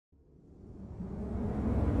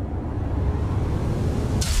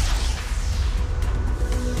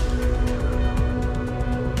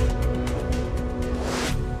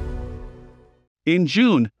In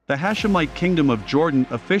June, the Hashemite Kingdom of Jordan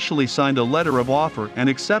officially signed a letter of offer and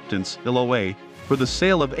acceptance (LOA) for the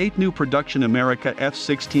sale of 8 new production America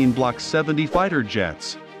F-16 Block 70 fighter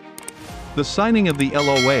jets. The signing of the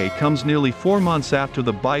LOA comes nearly 4 months after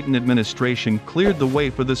the Biden administration cleared the way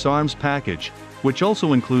for this arms package, which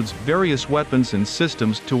also includes various weapons and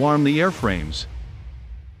systems to arm the airframes.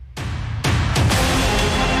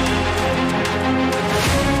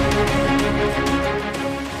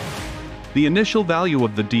 The initial value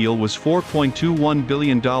of the deal was $4.21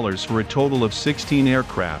 billion for a total of 16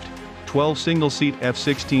 aircraft, 12 single-seat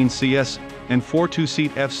F-16CS, and 4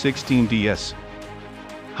 two-seat F-16DS.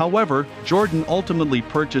 However, Jordan ultimately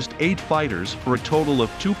purchased 8 fighters for a total of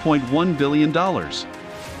 $2.1 billion.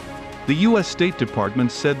 The U.S. State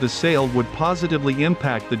Department said the sale would positively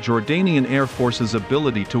impact the Jordanian Air Force's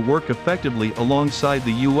ability to work effectively alongside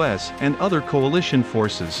the U.S. and other coalition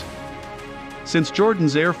forces. Since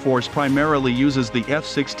Jordan's Air Force primarily uses the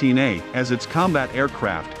F-16A as its combat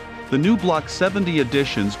aircraft, the new Block 70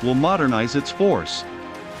 additions will modernize its force.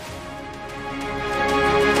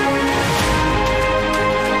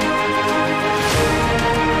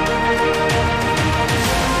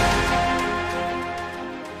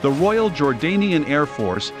 The Royal Jordanian Air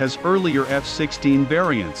Force has earlier F-16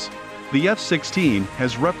 variants. The F-16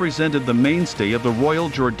 has represented the mainstay of the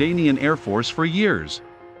Royal Jordanian Air Force for years.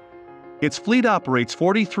 Its fleet operates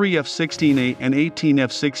 43 F-16A and 18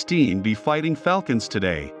 F-16B Fighting Falcons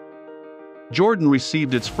today. Jordan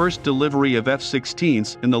received its first delivery of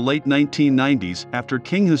F-16s in the late 1990s after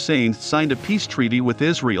King Hussein signed a peace treaty with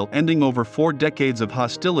Israel ending over 4 decades of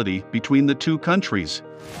hostility between the two countries.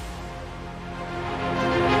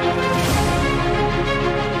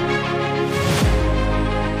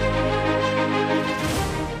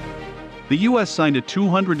 The U.S. signed a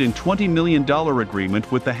 $220 million agreement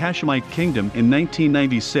with the Hashemite Kingdom in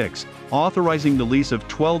 1996, authorizing the lease of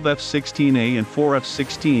 12 F-16A and 4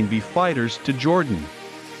 F-16B fighters to Jordan.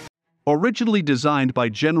 Originally designed by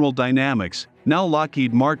General Dynamics, now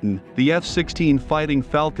Lockheed Martin, the F-16 Fighting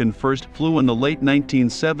Falcon first flew in the late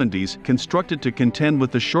 1970s, constructed to contend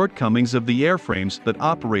with the shortcomings of the airframes that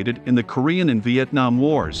operated in the Korean and Vietnam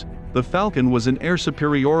Wars. The Falcon was an air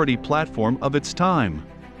superiority platform of its time.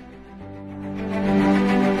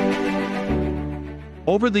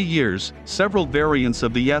 Over the years, several variants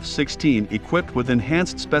of the F-16 equipped with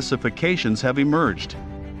enhanced specifications have emerged.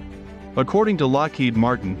 According to Lockheed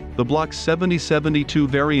Martin, the Block 70-72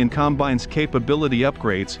 variant combines capability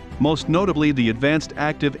upgrades, most notably the Advanced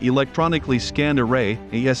Active Electronically Scanned Array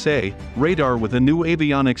 (ASA) radar with a new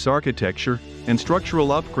avionics architecture, and structural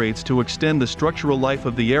upgrades to extend the structural life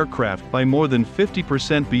of the aircraft by more than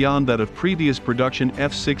 50% beyond that of previous production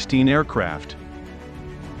F-16 aircraft.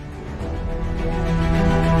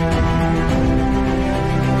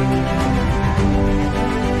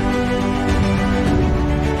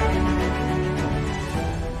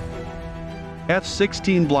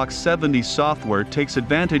 F-16 Block 70 software takes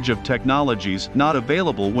advantage of technologies not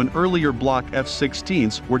available when earlier Block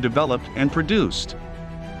F-16s were developed and produced.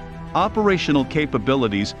 Operational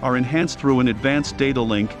capabilities are enhanced through an advanced data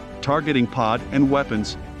link, targeting pod and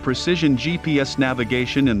weapons, precision GPS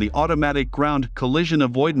navigation and the Automatic Ground Collision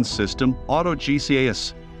Avoidance System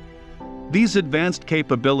 (AUTO-GCAS). These advanced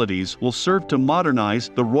capabilities will serve to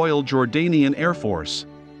modernize the Royal Jordanian Air Force.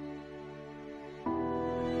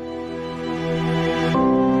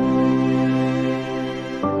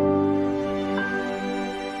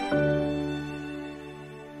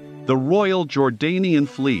 The Royal Jordanian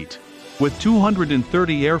Fleet. With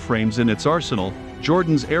 230 airframes in its arsenal,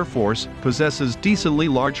 Jordan's Air Force possesses decently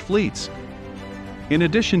large fleets. In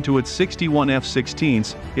addition to its 61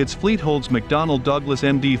 F-16s, its fleet holds McDonnell Douglas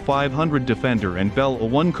MD-500 Defender and Bell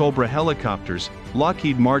A-1 Cobra helicopters,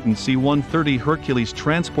 Lockheed Martin C-130 Hercules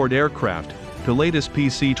transport aircraft, Pilatus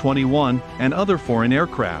PC-21, and other foreign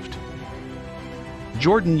aircraft.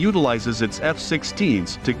 Jordan utilizes its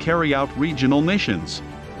F-16s to carry out regional missions.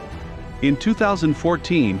 In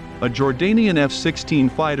 2014, a Jordanian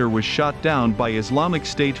F-16 fighter was shot down by Islamic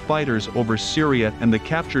State fighters over Syria, and the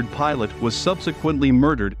captured pilot was subsequently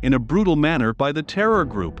murdered in a brutal manner by the terror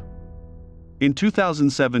group. In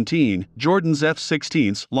 2017, Jordan's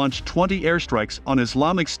F-16s launched 20 airstrikes on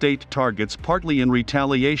Islamic State targets, partly in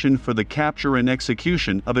retaliation for the capture and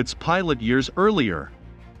execution of its pilot years earlier.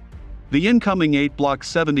 The incoming 8 Block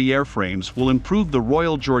 70 airframes will improve the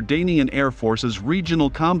Royal Jordanian Air Force's regional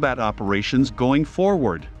combat operations going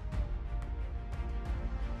forward.